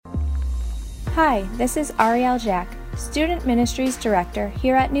Hi, this is Ariel Jack, Student Ministries Director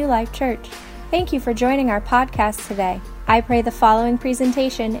here at New Life Church. Thank you for joining our podcast today. I pray the following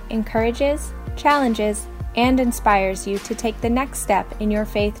presentation encourages, challenges, and inspires you to take the next step in your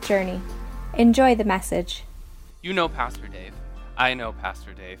faith journey. Enjoy the message. You know Pastor Dave. I know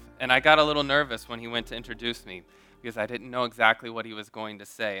Pastor Dave. And I got a little nervous when he went to introduce me because I didn't know exactly what he was going to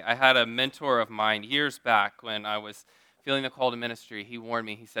say. I had a mentor of mine years back when I was feeling the call to ministry. He warned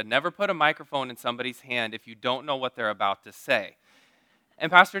me. He said, never put a microphone in somebody's hand if you don't know what they're about to say.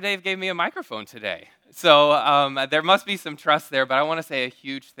 And Pastor Dave gave me a microphone today. So there must be some trust there, but I want to say a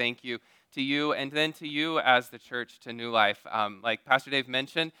huge thank you to you and then to you as the church, to New Life. Like Pastor Dave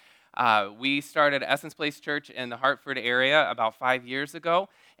mentioned, we started Essence Place Church in the Hartford area about 5 years ago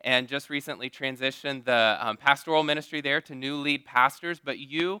and just recently transitioned the pastoral ministry there to new lead pastors. But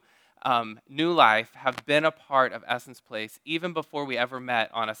you, New Life, have been a part of Essence Place even before we ever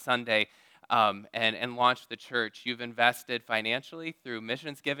met on a Sunday and launched the church. You've invested financially through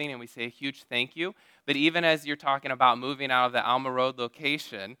missions giving, and we say a huge thank you. But even as you're talking about moving out of the Alma Road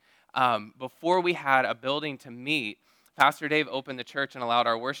location, before we had a building to meet, Pastor Dave opened the church and allowed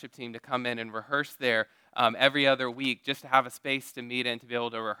our worship team to come in and rehearse there every other week just to have a space to meet in to be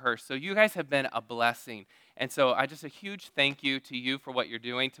able to rehearse. So you guys have been a blessing. And so just a huge thank you to you for what you're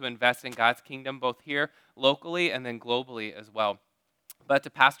doing to invest in God's kingdom, both here locally and then globally as well. But to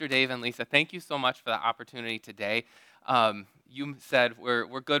Pastor Dave and Lisa, thank you so much for the opportunity today. You said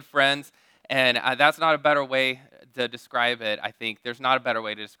we're good friends, and that's not a better way to describe it, I think. There's not a better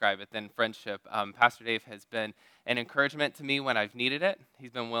way to describe it than friendship. Pastor Dave has been an encouragement to me when I've needed it.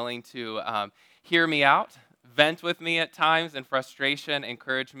 He's been willing to hear me out, vent with me at times in frustration,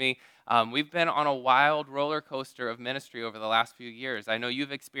 encourage me. We've been on a wild roller coaster of ministry over the last few years. I know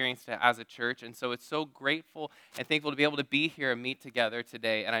you've experienced it as a church, and so it's so grateful and thankful to be able to be here and meet together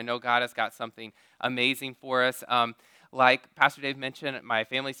today. And I know God has got something amazing for us. Like Pastor Dave mentioned, my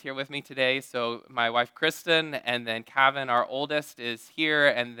family's here with me today. So my wife, Kristen, and then Kevin, our oldest, is here,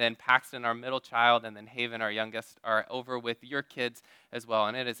 and then Paxton, our middle child, and then Haven, our youngest, are over with your kids as well.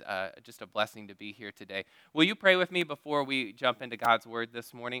 And it is just a blessing to be here today. Will you pray with me before we jump into God's word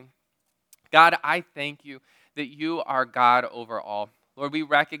this morning? God, I thank you that you are God over all. Lord, we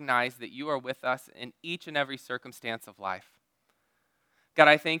recognize that you are with us in each and every circumstance of life. God,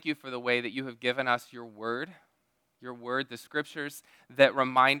 I thank you for the way that you have given us your word, the scriptures that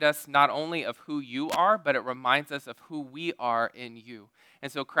remind us not only of who you are, but it reminds us of who we are in you.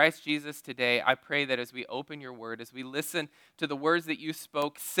 And so, Christ Jesus, today, I pray that as we open your word, as we listen to the words that you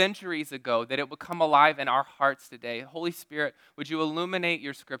spoke centuries ago, that it will come alive in our hearts today. Holy Spirit, would you illuminate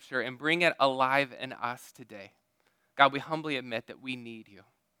your scripture and bring it alive in us today? God, we humbly admit that we need you.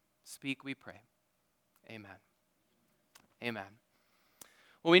 Speak, we pray. Amen. Amen.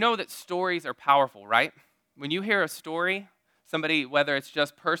 Well, we know that stories are powerful, right? When you hear a story, somebody, whether it's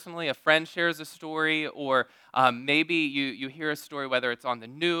just personally, a friend shares a story, or maybe you hear a story, whether it's on the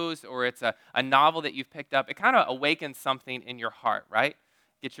news or it's a novel that you've picked up, it kind of awakens something in your heart, right?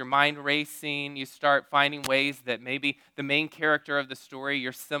 Gets your mind racing. You start finding ways that maybe the main character of the story,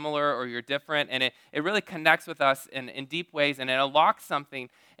 you're similar or you're different, and it really connects with us in deep ways, and it unlocks something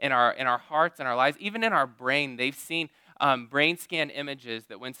in our hearts and our lives, even in our brain. They've seen brain scan images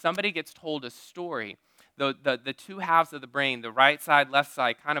that when somebody gets told a story, the two halves of the brain, the right side, left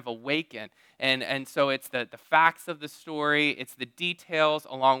side, kind of awaken. And so it's the facts of the story, it's the details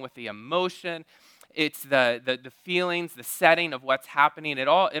along with the emotion, it's the feelings, the setting of what's happening. It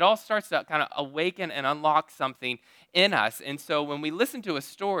all starts to kind of awaken and unlock something in us. And so when we listen to a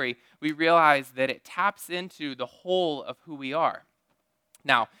story, we realize that it taps into the whole of who we are.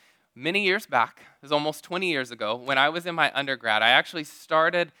 Now, many years back, it was almost 20 years ago, when I was in my undergrad, I actually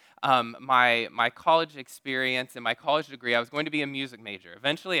started my college experience and my college degree. I was going to be a music major.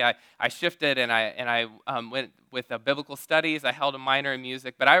 Eventually, I shifted and I went with biblical studies. I held a minor in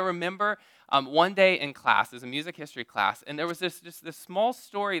music. But I remember one day in class, it was a music history class, and there was this small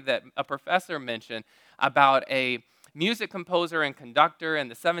story that a professor mentioned about a music composer and conductor in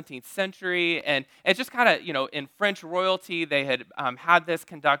the 17th century, and it's just kind of, in French royalty, they had had this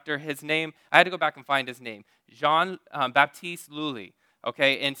conductor. His name, I had to go back and find his name, Jean-Baptiste Lully.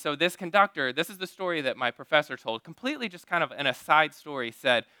 Okay, and so this conductor, this is the story that my professor told, completely just kind of an aside story,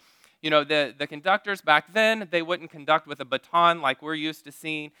 said, the conductors back then, they wouldn't conduct with a baton like we're used to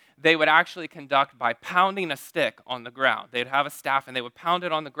seeing. They would actually conduct by pounding a stick on the ground. They'd have a staff and they would pound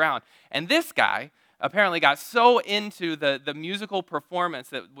it on the ground. And this guy apparently got so into the musical performance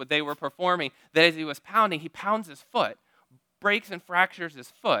that they were performing that as he was pounding, he pounds his foot, breaks and fractures his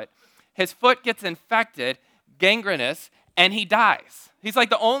foot. His foot gets infected, gangrenous, and he dies. He's like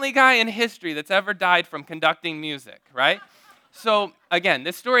the only guy in history that's ever died from conducting music, right? So again,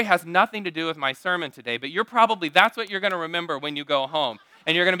 this story has nothing to do with my sermon today, but that's what you're going to remember when you go home,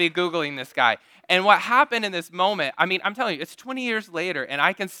 and you're going to be Googling this guy. And what happened in this moment, I mean, I'm telling you, it's 20 years later, and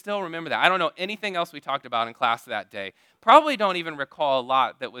I can still remember that. I don't know anything else we talked about in class that day. Probably don't even recall a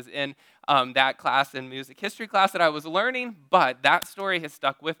lot that was in that class in music history class that I was learning, but that story has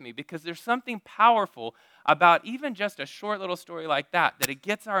stuck with me because there's something powerful about even just a short little story like that it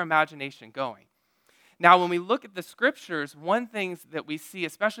gets our imagination going. Now, when we look at the scriptures, one thing that we see,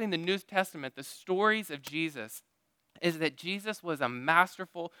 especially in the New Testament, the stories of Jesus, is that Jesus was a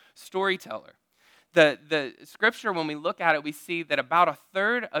masterful storyteller. The scripture, when we look at it, we see that about a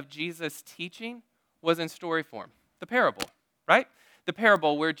third of Jesus' teaching was in story form. The parable, right? The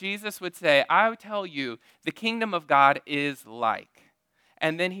parable where Jesus would say, I tell you, the kingdom of God is like.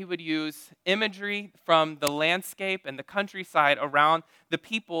 And then he would use imagery from the landscape and the countryside around the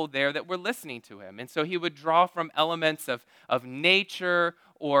people there that were listening to him. And so he would draw from elements of nature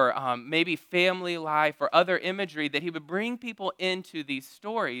or maybe family life or other imagery that he would bring people into these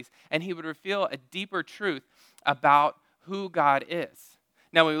stories, and he would reveal a deeper truth about who God is.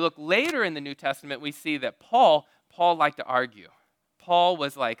 Now, when we look later in the New Testament, we see that Paul liked to argue. Paul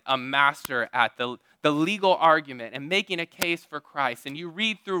was like a master at the legal argument and making a case for Christ. And you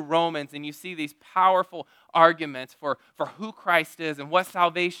read through Romans and you see these powerful arguments for who Christ is and what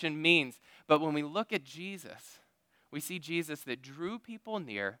salvation means. But when we look at Jesus, we see Jesus that drew people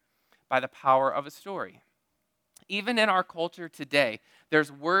near by the power of a story. Even in our culture today,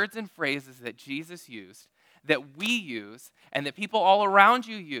 there's words and phrases that Jesus used that we use and that people all around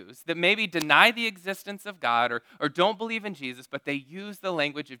you use that maybe deny the existence of God or don't believe in Jesus, but they use the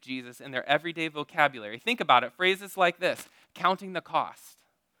language of Jesus in their everyday vocabulary. Think about it. Phrases like this: counting the cost.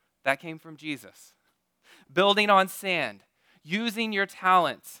 That came from Jesus. Building on sand. Using your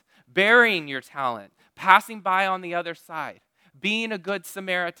talents. Burying your talent. Passing by on the other side. Being a good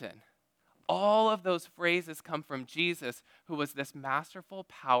Samaritan. All of those phrases come from Jesus, who was this masterful,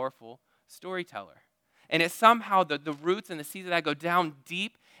 powerful storyteller. And it's somehow the roots and the seeds of that go down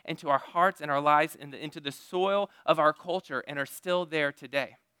deep into our hearts and our lives, into the soil of our culture, and are still there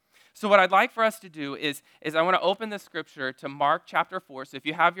today. So what I'd like for us to do is I want to open the scripture to Mark chapter 4. So if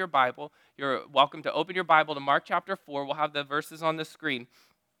you have your Bible, you're welcome to open your Bible to Mark chapter 4. We'll have the verses on the screen.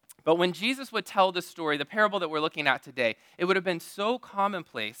 But when Jesus would tell the story, the parable that we're looking at today, it would have been so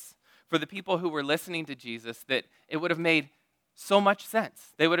commonplace for the people who were listening to Jesus that it would have made so much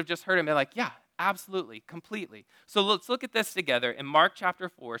sense. They would have just heard him and be like, yeah, absolutely, completely. So let's look at this together in Mark chapter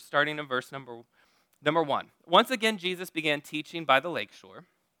 4, starting in verse number 1. Once again, Jesus began teaching by the lakeshore.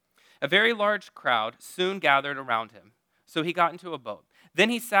 A very large crowd soon gathered around him, so he got into a boat. Then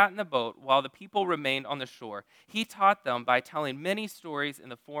he sat in the boat while the people remained on the shore. He taught them by telling many stories in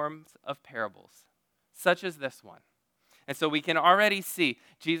the forms of parables, such as this one. And so we can already see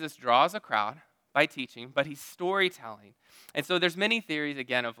Jesus draws a crowd by teaching, but he's storytelling. And so there's many theories,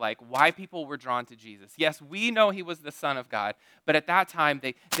 again, of like why people were drawn to Jesus. Yes, we know he was the Son of God, but at that time,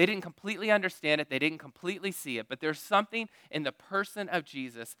 they didn't completely understand it. They didn't completely see it. But there's something in the person of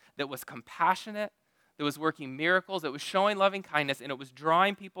Jesus that was compassionate, that was working miracles, that was showing loving kindness, and it was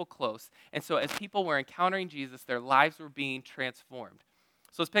drawing people close. And so as people were encountering Jesus, their lives were being transformed.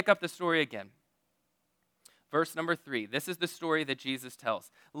 So let's pick up the story again. Verse number 3. This is the story that Jesus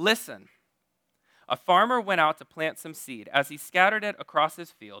tells. Listen. A farmer went out to plant some seed. As he scattered it across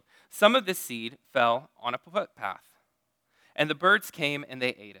his field, some of the seed fell on a footpath, and the birds came and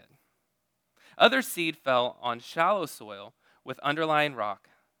they ate it. Other seed fell on shallow soil with underlying rock.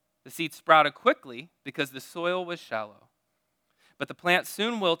 The seed sprouted quickly because the soil was shallow. But the plant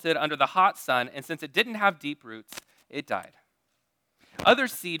soon wilted under the hot sun, and since it didn't have deep roots, it died. Other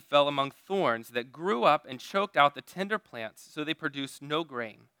seed fell among thorns that grew up and choked out the tender plants, so they produced no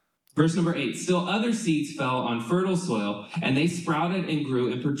grain. Verse number 8, still other seeds fell on fertile soil, and they sprouted and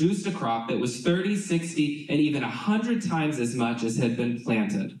grew and produced a crop that was 30, 60, and even 100 times as much as had been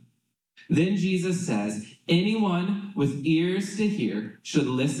planted. Then Jesus says, anyone with ears to hear should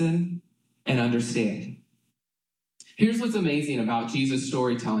listen and understand. Here's what's amazing about Jesus'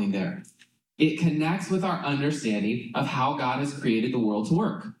 storytelling there. It connects with our understanding of how God has created the world to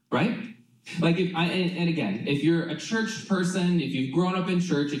work, right? Like, if you're a church person, if you've grown up in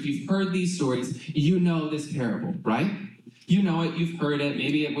church, if you've heard these stories, you know this parable, right? You know it, you've heard it.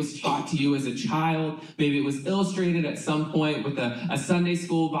 Maybe it was taught to you as a child. Maybe it was illustrated at some point with a Sunday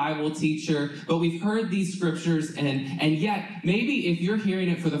school Bible teacher. But we've heard these scriptures, and yet, maybe if you're hearing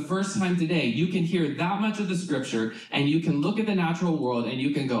it for the first time today, you can hear that much of the scripture, and you can look at the natural world, and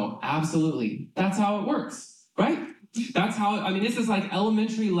you can go, absolutely, that's how it works, right? That's how, this is like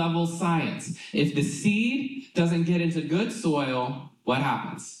elementary level science. If the seed doesn't get into good soil, what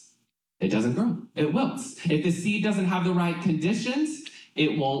happens? It doesn't grow. It wilts. If the seed doesn't have the right conditions,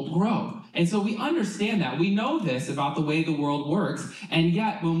 it won't grow. And so we understand that. We know this about the way the world works. And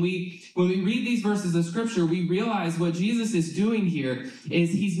yet, when we read these verses of scripture, we realize what Jesus is doing here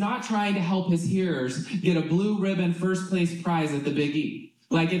is he's not trying to help his hearers get a blue ribbon first place prize at the Big E.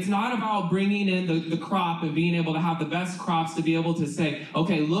 Like, it's not about bringing in the crop and being able to have the best crops to be able to say,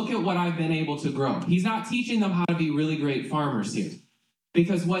 okay, look at what I've been able to grow. He's not teaching them how to be really great farmers here.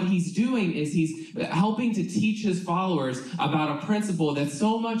 Because what he's doing is he's helping to teach his followers about a principle that's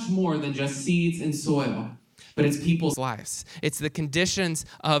so much more than just seeds and soil, but it's people's lives. It's the conditions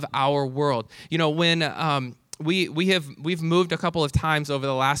of our world. You know, when we've moved a couple of times over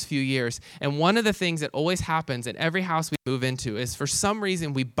the last few years, and one of the things that always happens in every house we move into is for some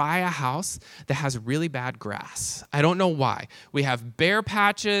reason we buy a house that has really bad grass. I don't know why. We have bare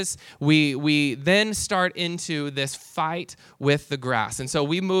patches. We then start into this fight with the grass. And so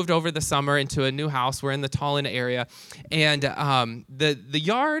we moved over the summer into a new house. We're in the Tallinn area, and the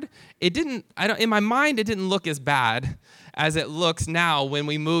yard, in my mind it didn't look as bad as it looks now when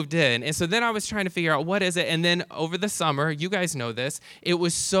we moved in. And so then I was trying to figure out what is it. And then over the summer, you guys know this, it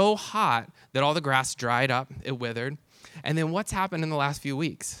was so hot that all the grass dried up, it withered. And then what's happened in the last few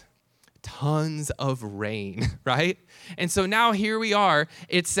weeks? Tons of rain, right? And so now here we are,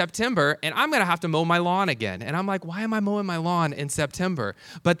 it's September, and I'm gonna have to mow my lawn again. And I'm like, why am I mowing my lawn in September?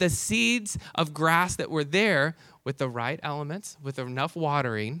 But the seeds of grass that were there with the right elements, with enough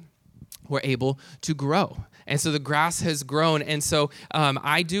watering, were able to grow. And so the grass has grown. And so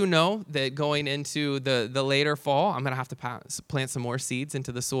I do know that going into the later fall, I'm going to have to plant some more seeds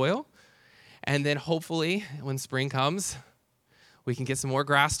into the soil. And then hopefully when spring comes, we can get some more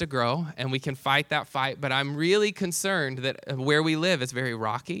grass to grow and we can fight that fight. But I'm really concerned that where we live is very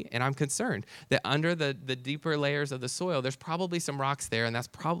rocky. And I'm concerned that under the deeper layers of the soil, there's probably some rocks there. And that's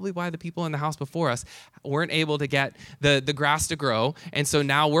probably why the people in the house before us weren't able to get the grass to grow. And so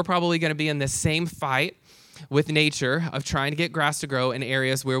now we're probably going to be in this same fight with nature of trying to get grass to grow in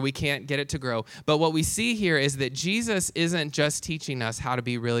areas where we can't get it to grow. But what we see here is that Jesus isn't just teaching us how to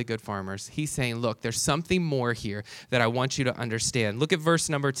be really good farmers. He's saying, look, there's something more here that I want you to understand. Look at verse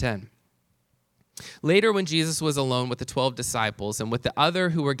number 10. Later, when Jesus was alone with the 12 disciples and with the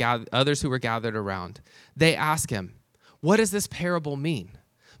others who were gathered around, they asked him, what does this parable mean?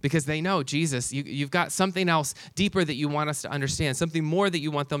 Because they know, Jesus, you've got something else deeper that you want us to understand, something more that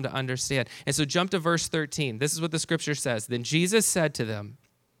you want them to understand. And so jump to verse 13. This is what the scripture says. Then Jesus said to them,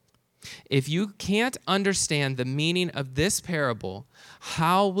 if you can't understand the meaning of this parable,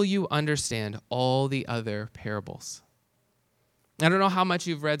 how will you understand all the other parables? I don't know how much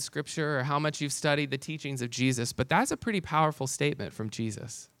you've read scripture or how much you've studied the teachings of Jesus, but that's a pretty powerful statement from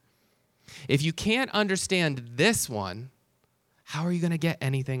Jesus. If you can't understand this one, how are you going to get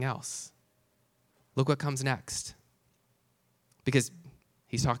anything else? Look what comes next. Because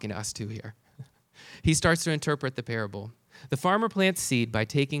he's talking to us too here. He starts to interpret the parable. The farmer plants seed by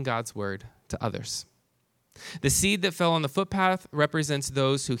taking God's word to others. The seed that fell on the footpath represents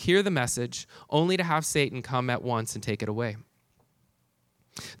those who hear the message only to have Satan come at once and take it away.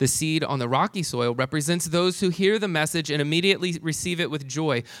 The seed on the rocky soil represents those who hear the message and immediately receive it with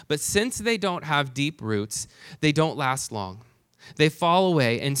joy. But since they don't have deep roots, they don't last long. They fall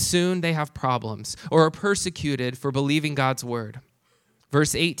away, and soon they have problems or are persecuted for believing God's word.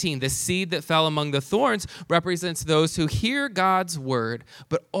 Verse 18, the seed that fell among the thorns represents those who hear God's word,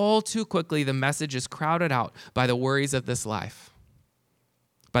 but all too quickly the message is crowded out by the worries of this life,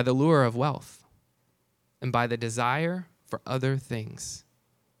 by the lure of wealth, and by the desire for other things.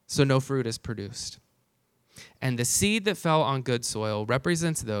 So no fruit is produced. And the seed that fell on good soil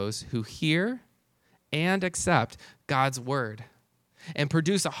represents those who hear and accept God's word and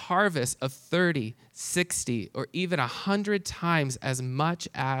produce a harvest of 30, 60, or even 100 times as much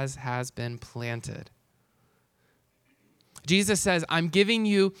as has been planted. Jesus says, I'm giving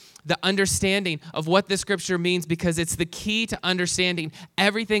you the understanding of what this scripture means because it's the key to understanding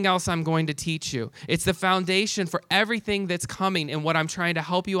everything else I'm going to teach you. It's the foundation for everything that's coming and what I'm trying to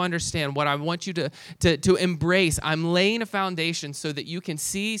help you understand, what I want you to embrace. I'm laying a foundation so that you can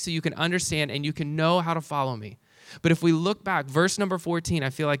see, so you can understand, and you can know how to follow me. But if we look back, verse number 14, I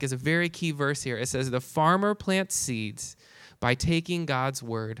feel like is a very key verse here. It says, the farmer plants seeds by taking God's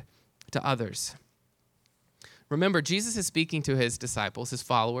word to others. Remember, Jesus is speaking to his disciples, his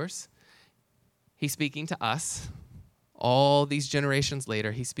followers. He's speaking to us. All these generations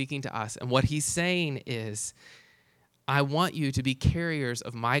later, he's speaking to us. And what he's saying is, I want you to be carriers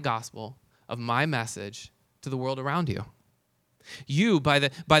of my gospel, of my message, to the world around you. You, by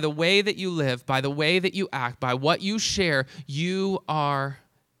the way that you live, by the way that you act, by what you share, you are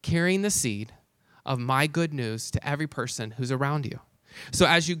carrying the seed of my good news to every person who's around you. So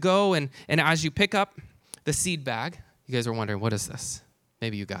as you go and as you pick up the seed bag, you guys are wondering, what is this?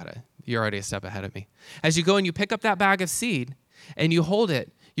 Maybe you got it. You're already a step ahead of me. As you go and you pick up that bag of seed and you hold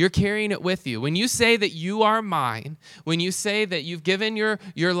it, you're carrying it with you. When you say that you are mine, when you say that you've given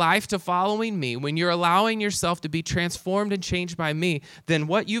your life to following me, when you're allowing yourself to be transformed and changed by me, then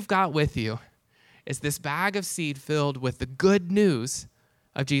what you've got with you is this bag of seed filled with the good news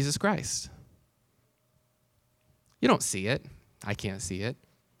of Jesus Christ. You don't see it. I can't see it.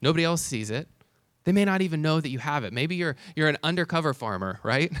 Nobody else sees it. They may not even know that you have it. Maybe you're an undercover farmer,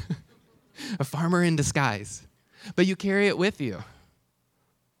 right? A farmer in disguise. But you carry it with you.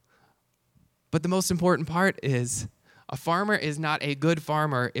 But the most important part is a farmer is not a good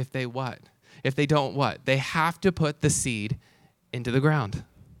farmer if they what? If they don't what? They have to put the seed into the ground.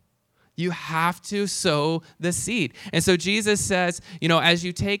 You have to sow the seed. And so Jesus says, as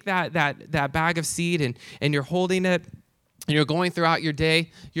you take that bag of seed and you're holding it and you're going throughout your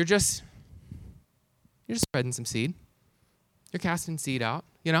day, you're just spreading some seed. You're casting seed out,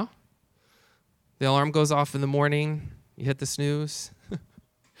 The alarm goes off in the morning, you hit the snooze.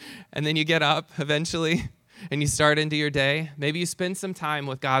 And then you get up eventually and you start into your day. Maybe you spend some time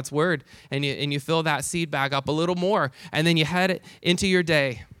with God's word and you fill that seed bag up a little more, and then you head into your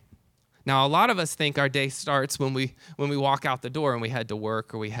day. Now, a lot of us think our day starts when we walk out the door and we head to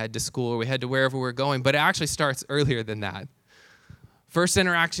work or we head to school or we head to wherever we're going, but it actually starts earlier than that. First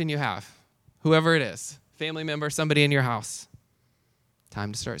interaction you have, whoever it is, family member, somebody in your house,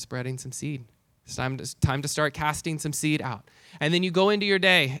 time to start spreading some seed. It's time to start casting some seed out. And then you go into your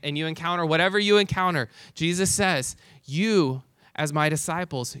day and you encounter whatever you encounter. Jesus says, you, as my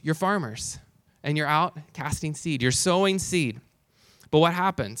disciples, you're farmers. And you're out casting seed. You're sowing seed. But what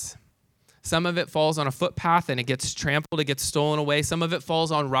happens? Some of it falls on a footpath and it gets trampled, it gets stolen away. Some of it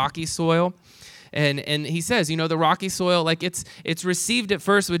falls on rocky soil. And he says, the rocky soil, it's received at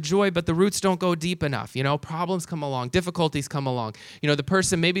first with joy, but the roots don't go deep enough. Problems come along, difficulties come along. The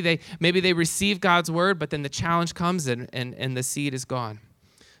person, maybe they receive God's word, but then the challenge comes and the seed is gone.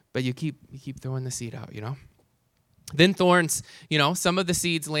 But you keep throwing the seed out, Then thorns, some of the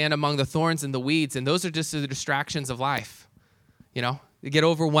seeds land among the thorns and the weeds, and those are just the distractions of life. They get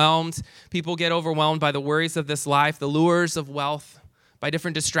overwhelmed. People get overwhelmed by the worries of this life, the lures of wealth, by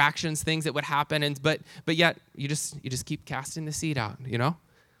different distractions, things that would happen, but yet you just keep casting the seed out,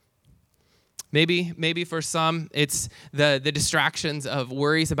 Maybe for some it's the distractions of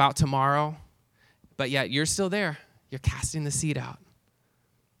worries about tomorrow, but yet you're still there. You're casting the seed out.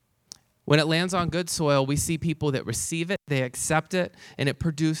 When it lands on good soil, we see people that receive it, they accept it, and it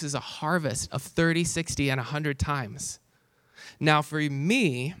produces a harvest of 30, 60, and 100 times. Now for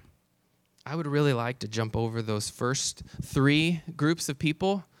me, I would really like to jump over those first 3 groups of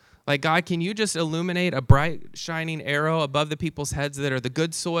people. Like, God, can you just illuminate a bright, shining arrow above the people's heads that are the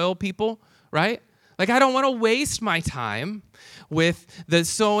good soil people, right? Like, I don't want to waste my time with the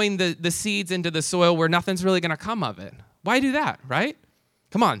sowing the seeds into the soil where nothing's really going to come of it. Why do that, right?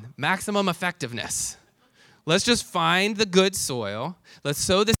 Come on, maximum effectiveness. Let's just find the good soil. Let's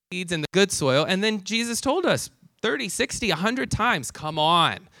sow the seeds in the good soil. And then Jesus told us 30, 60, 100 times, come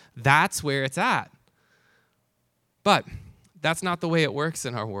on. That's where it's at. But that's not the way it works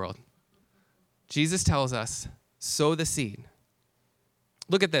in our world. Jesus tells us, sow the seed.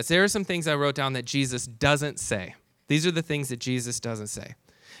 Look at this. There are some things I wrote down that Jesus doesn't say. These are the things that Jesus doesn't say.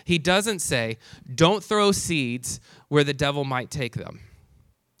 He doesn't say, don't throw seeds where the devil might take them.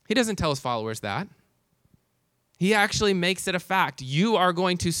 He doesn't tell his followers that. He actually makes it a fact. You are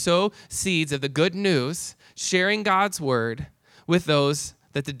going to sow seeds of the good news, sharing God's word with those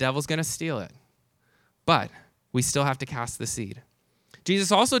that the devil's going to steal it. But we still have to cast the seed. Jesus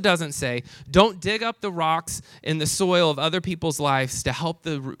also doesn't say, don't dig up the rocks in the soil of other people's lives to help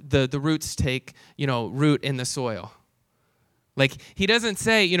the roots take, root in the soil. Like, he doesn't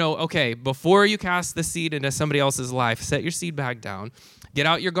say, okay, before you cast the seed into somebody else's life, set your seed bag down, get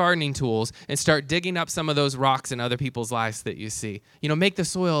out your gardening tools, and start digging up some of those rocks in other people's lives that you see. Make the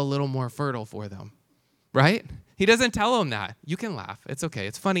soil a little more fertile for them, right? He doesn't tell them that. You can laugh. It's okay.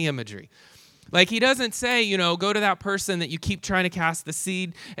 It's funny imagery. Like, he doesn't say, go to that person that you keep trying to cast the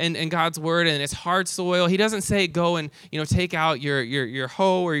seed and God's word and it's hard soil. He doesn't say, go and, take out your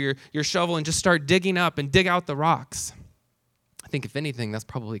hoe or your shovel and just start digging up and dig out the rocks. I think, if anything, that's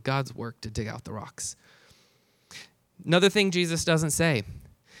probably God's work to dig out the rocks. Another thing Jesus doesn't say,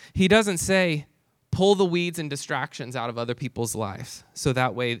 he doesn't say, pull the weeds and distractions out of other people's lives. So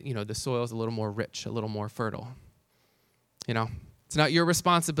that way, the soil is a little more rich, a little more fertile. It's not your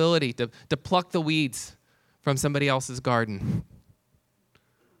responsibility to pluck the weeds from somebody else's garden.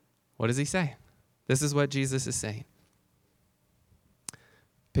 What does he say? This is what Jesus is saying.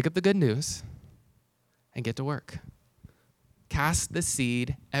 Pick up the good news and get to work. Cast the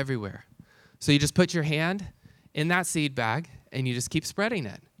seed everywhere. So you just put your hand in that seed bag and you just keep spreading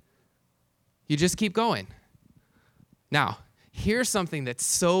it. You just keep going. Now, here's something that's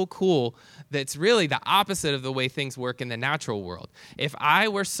so cool that's really the opposite of the way things work in the natural world. If I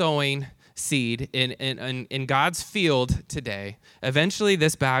were sowing seed in God's field today, eventually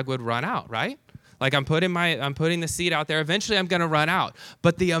this bag would run out, right? Like I'm putting the seed out there. Eventually I'm going to run out.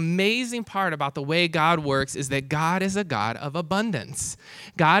 But the amazing part about the way God works is that God is a God of abundance.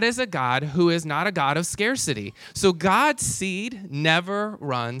 God is a God who is not a God of scarcity. So God's seed never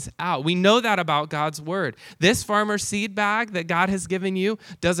runs out. We know that about God's word. This farmer's seed bag that God has given you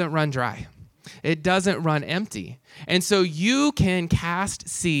doesn't run dry. It doesn't run empty. And so you can cast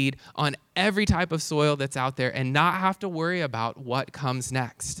seed on every type of soil that's out there and not have to worry about what comes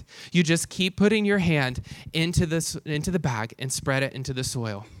next. You just keep putting your hand into the bag and spread it into the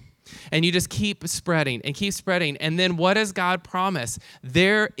soil. And you just keep spreading. And then what does God promise?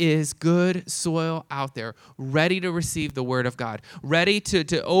 There is good soil out there ready to receive the word of God, ready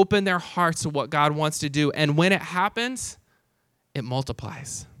to open their hearts to what God wants to do. And when it happens, it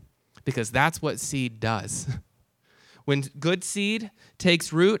multiplies. Because that's what seed does. When good seed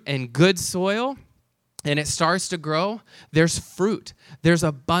takes root in good soil and it starts to grow, there's fruit, there's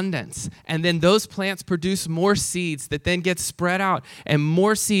abundance. And then those plants produce more seeds that then get spread out and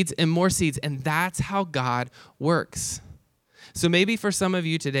more seeds and more seeds. And that's how God works. So maybe for some of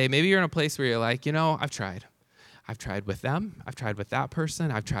you today, maybe you're in a place where you're like, I've tried. I've tried with them. I've tried with that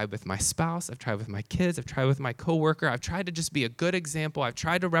person. I've tried with my spouse. I've tried with my kids. I've tried with my coworker. I've tried to just be a good example. I've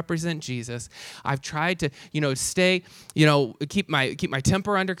tried to represent Jesus. I've tried to, stay, keep my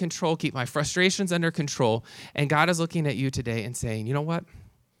temper under control, keep my frustrations under control. And God is looking at you today and saying, you know what?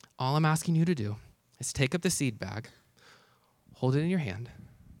 All I'm asking you to do is take up the seed bag, hold it in your hand,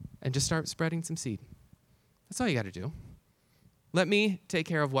 and just start spreading some seed. That's all you got to do. Let me take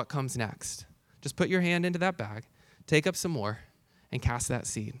care of what comes next. Just put your hand into that bag, take up some more, and cast that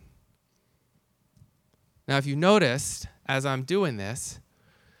seed. Now, if you noticed, as I'm doing this,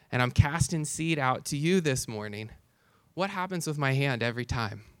 and I'm casting seed out to you this morning, what happens with my hand every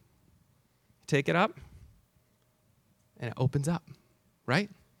time? Take it up, and it opens up, right?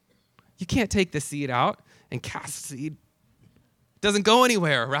 You can't take the seed out and cast seed. It doesn't go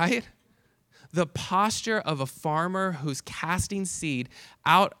anywhere, right? The posture of a farmer who's casting seed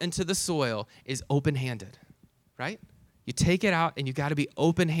out into the soil is open-handed, right? You take it out and you got to be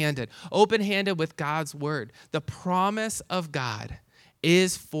open-handed with God's word. The promise of God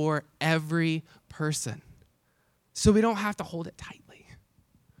is for every person. So we don't have to hold it tightly.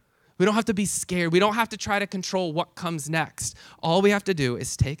 We don't have to be scared. We don't have to try to control what comes next. All we have to do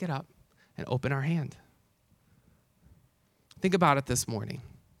is take it up and open our hand. Think about it this morning.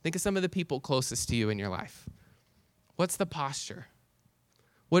 Think of some of the people closest to you in your life. What's the posture?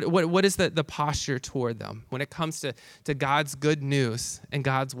 What is the posture toward them when it comes to God's good news and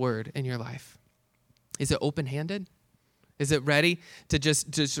God's word in your life? Is it open-handed? Is it ready to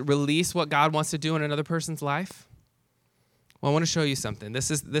just release what God wants to do in another person's life? Well, I want to show you something. This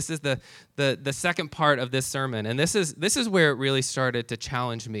is the second part of this sermon, and this is where it really started to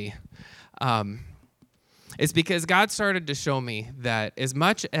challenge me. It's because God started to show me that as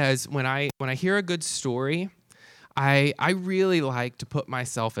much as when I hear a good story, I really like to put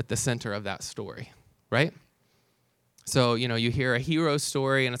myself at the center of that story, right? So, you hear a hero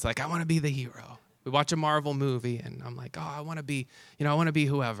story and it's like, I want to be the hero. We watch a Marvel movie and I'm like, I want to be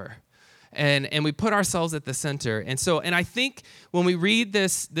whoever. And we put ourselves at the center. And I think when we read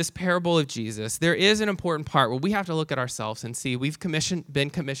this parable of Jesus, there is an important part where we have to look at ourselves and see we've been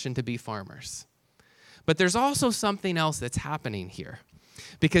commissioned to be farmers. But there's also something else that's happening here.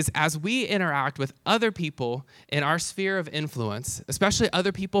 Because as we interact with other people in our sphere of influence, especially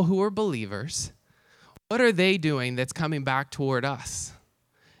other people who are believers, what are they doing that's coming back toward us?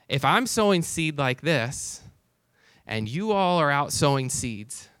 If I'm sowing seed like this, and you all are out sowing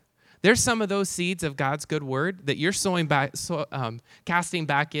seeds, there's some of those seeds of God's good word that you're sowing back, casting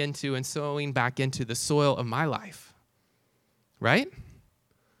back into and sowing back into the soil of my life, right?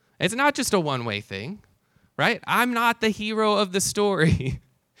 It's not just a one-way thing. Right? I'm not the hero of the story.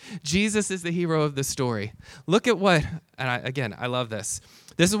 Jesus is the hero of the story. Look at what, and I love this.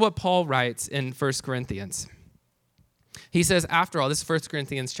 This is what Paul writes in 1 Corinthians. He says, after all, this is 1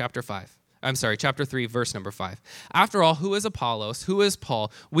 Corinthians chapter 5. Chapter 3, verse number 5. After all, who is Apollos? Who is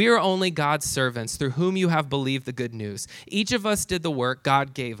Paul? We are only God's servants through whom you have believed the good news. Each of us did the work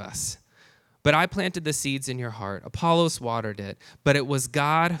God gave us. But I planted the seeds in your heart. Apollos watered it, but it was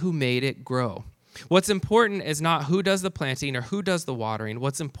God who made it grow. What's important is not who does the planting or who does the watering.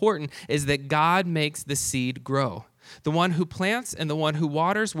 What's important is that God makes the seed grow. The one who plants and the one who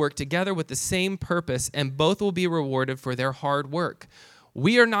waters work together with the same purpose, and both will be rewarded for their hard work.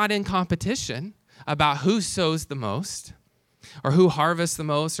 We are not in competition about who sows the most or who harvests the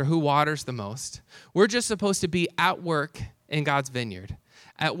most or who waters the most. We're just supposed to be at work in God's vineyard,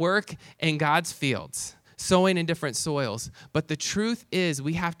 at work in God's fields, sowing in different soils. But the truth is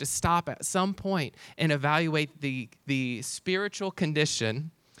we have to stop at some point and evaluate the spiritual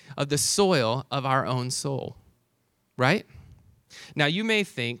condition of the soil of our own soul, right? Now, you may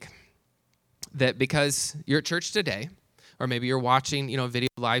think that because you're at church today, or maybe you're watching, video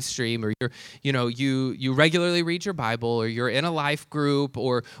live stream, or you regularly read your Bible, or you're in a life group,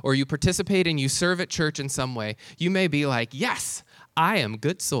 or you participate and you serve at church in some way, you may be like, yes, I am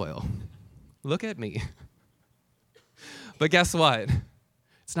good soil. Look at me. But guess what?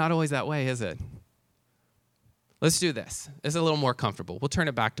 It's not always that way, is it? Let's do this. It's a little more comfortable. We'll turn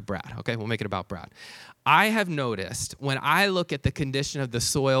it back to Brad, okay? We'll make it about Brad. I have noticed when I look at the condition of the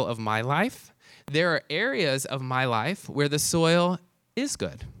soil of my life, there are areas of my life where the soil is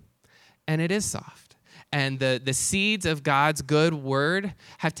good and it is soft. And the seeds of God's good word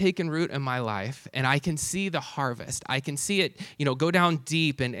have taken root in my life, and I can see the harvest. I can see it, go down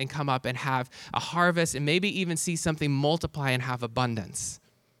deep and come up and have a harvest, and maybe even see something multiply and have abundance.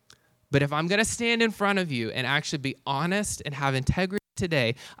 But if I'm going to stand in front of you and actually be honest and have integrity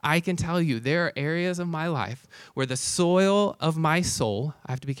today, I can tell you there are areas of my life where the soil of my soul,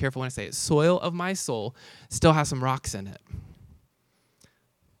 I have to be careful when I say it, soil of my soul still has some rocks in it.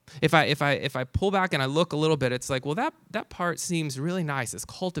 If I pull back and I look a little bit, it's like, well, that part seems really nice. It's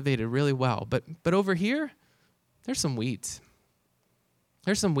cultivated really well. But over here, there's some weeds.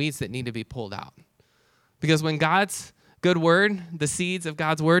 There's some weeds that need to be pulled out. Because when God's good word, the seeds of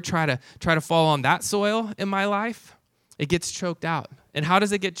God's word try to fall on that soil in my life, it gets choked out. And how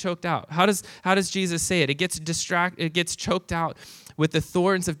does it get choked out? How does Jesus say it? It gets choked out with the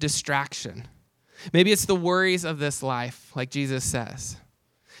thorns of distraction. Maybe it's the worries of this life, like Jesus says.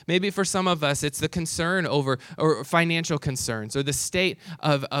 Maybe for some of us, it's the concern over or financial concerns or the state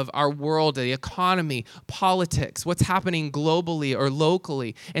of our world, the economy, politics, what's happening globally or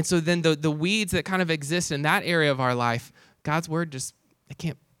locally. And so then the weeds that kind of exist in that area of our life, God's word it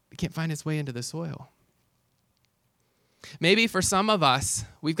can't find its way into the soil. Maybe for some of us,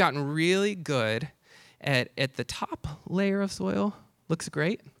 we've gotten really good at the top layer of soil. Looks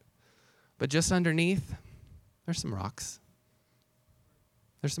great. But just underneath, there's some rocks.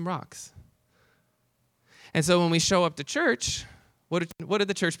 There's some rocks. And so when we show up to church, what did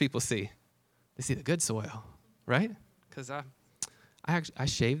the church people see? They see the good soil, right? Because I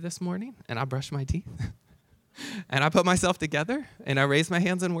shaved this morning, and I brushed my teeth, and I put myself together, and I raised my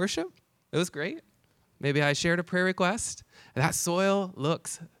hands in worship. It was great. Maybe I shared a prayer request. That soil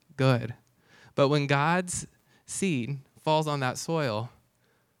looks good. But when God's seed falls on that soil,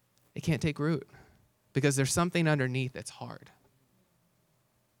 it can't take root because there's something underneath that's hard.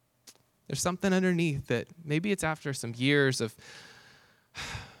 There's something underneath that maybe it's after some years of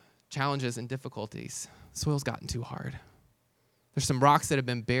challenges and difficulties. Soil's gotten too hard. There's some rocks that have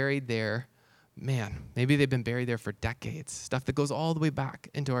been buried there. Man, maybe they've been buried there for decades. Stuff that goes all the way back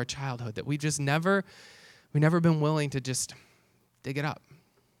into our childhood that we've never been willing to just dig it up.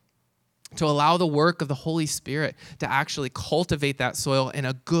 To allow the work of the Holy Spirit to actually cultivate that soil in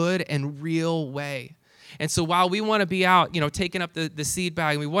a good and real way. And so while we want to be out, taking up the seed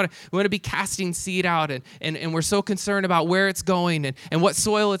bag, and we want to be casting seed out, and we're so concerned about where it's going and what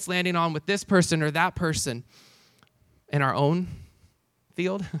soil it's landing on with this person or that person in our own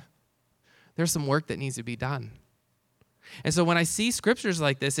field, there's some work that needs to be done. And so when I see scriptures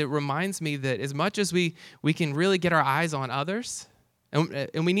like this, it reminds me that as much as we can really get our eyes on others,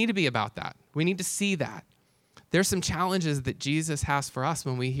 and we need to be about that. We need to see that. There's some challenges that Jesus has for us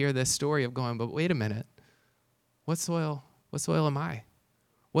when we hear this story of going, but wait a minute. What soil am I?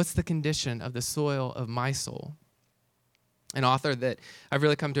 What's the condition of the soil of my soul? An author that I've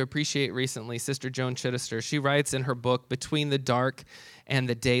really come to appreciate recently, Sister Joan Chittister, she writes in her book, Between the Dark and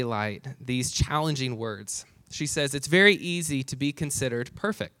the Daylight, these challenging words. She says, it's very easy to be considered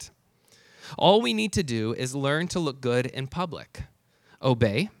perfect. All we need to do is learn to look good in public.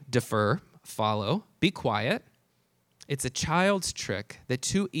 Obey, defer, follow, be quiet. It's a child's trick that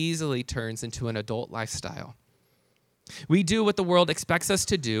too easily turns into an adult lifestyle. We do what the world expects us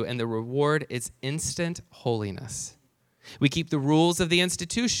to do, and the reward is instant holiness. We keep the rules of the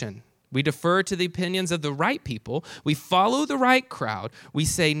institution. We defer to the opinions of the right people. We follow the right crowd. We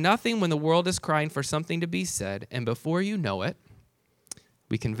say nothing when the world is crying for something to be said, and before you know it,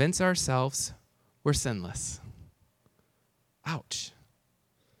 we convince ourselves we're sinless. Ouch.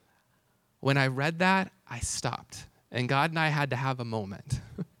 When I read that, I stopped, and God and I had to have a moment.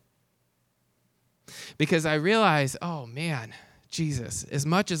 Because I realized, oh man, Jesus, as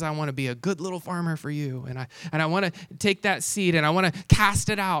much as I want to be a good little farmer for you, and I want to take that seed and I want to cast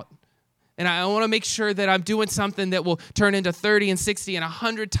it out, and I want to make sure that I'm doing something that will turn into 30 and 60 and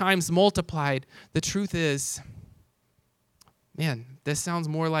 100 times multiplied, the truth is, man, this sounds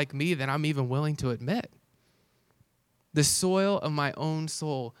more like me than I'm even willing to admit. The soil of my own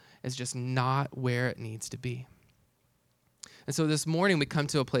soul is just not where it needs to be. And so this morning we come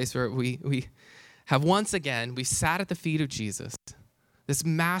to a place where we have once again, we sat at the feet of Jesus, this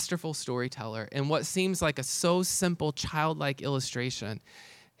masterful storyteller, and what seems like a so simple childlike illustration,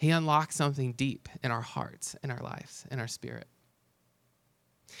 he unlocks something deep in our hearts, in our lives, in our spirit.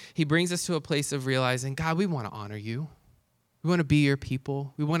 He brings us to a place of realizing, God, we want to honor you. We want to be your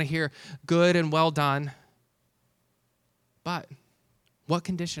people. We want to hear good and well done. But what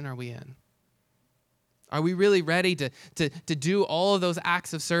condition are we in? Are we really ready to do all of those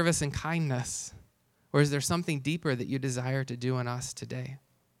acts of service and kindness? Or is there something deeper that you desire to do in us today?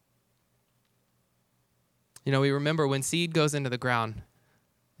 You know, we remember when seed goes into the ground,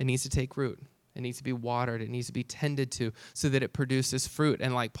 it needs to take root. It needs to be watered. It needs to be tended to so that it produces fruit.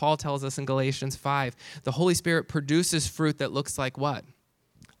 And like Paul tells us in Galatians 5, the Holy Spirit produces fruit that looks like what?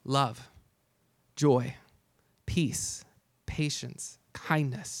 Love, joy, peace, patience,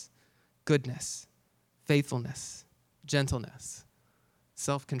 kindness, goodness, faithfulness, gentleness,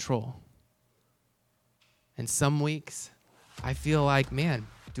 self-control. And some weeks, I feel like, man,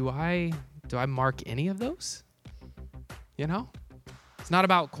 do I mark any of those? You know? It's not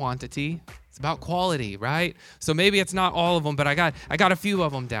about quantity. It's about quality, right? So maybe it's not all of them, but I got a few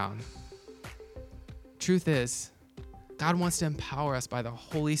of them down. Truth is, God wants to empower us by the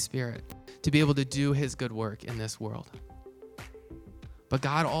Holy Spirit to be able to do his good work in this world. But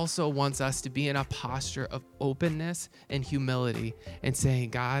God also wants us to be in a posture of openness and humility and saying,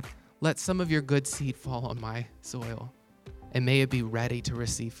 God, let some of your good seed fall on my soil, and may it be ready to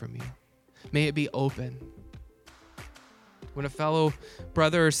receive from you. May it be open. When a fellow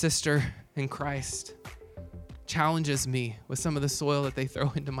brother or sister in Christ challenges me with some of the soil that they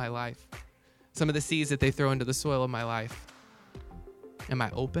throw into my life, some of the seeds that they throw into the soil of my life, am I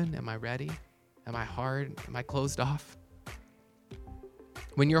open? Am I ready? Am I hard? Am I closed off?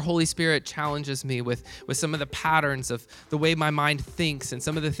 When your Holy Spirit challenges me with some of the patterns of the way my mind thinks and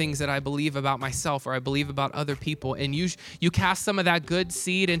some of the things that I believe about myself or I believe about other people, and you cast some of that good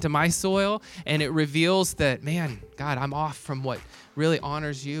seed into my soil, and it reveals that, man, God, I'm off from what really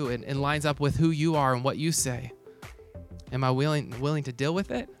honors you and lines up with who you are and what you say. Am I willing to deal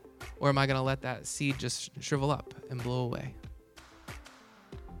with it, or am I going to let that seed just shrivel up and blow away?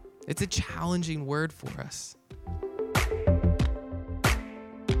 It's a challenging word for us.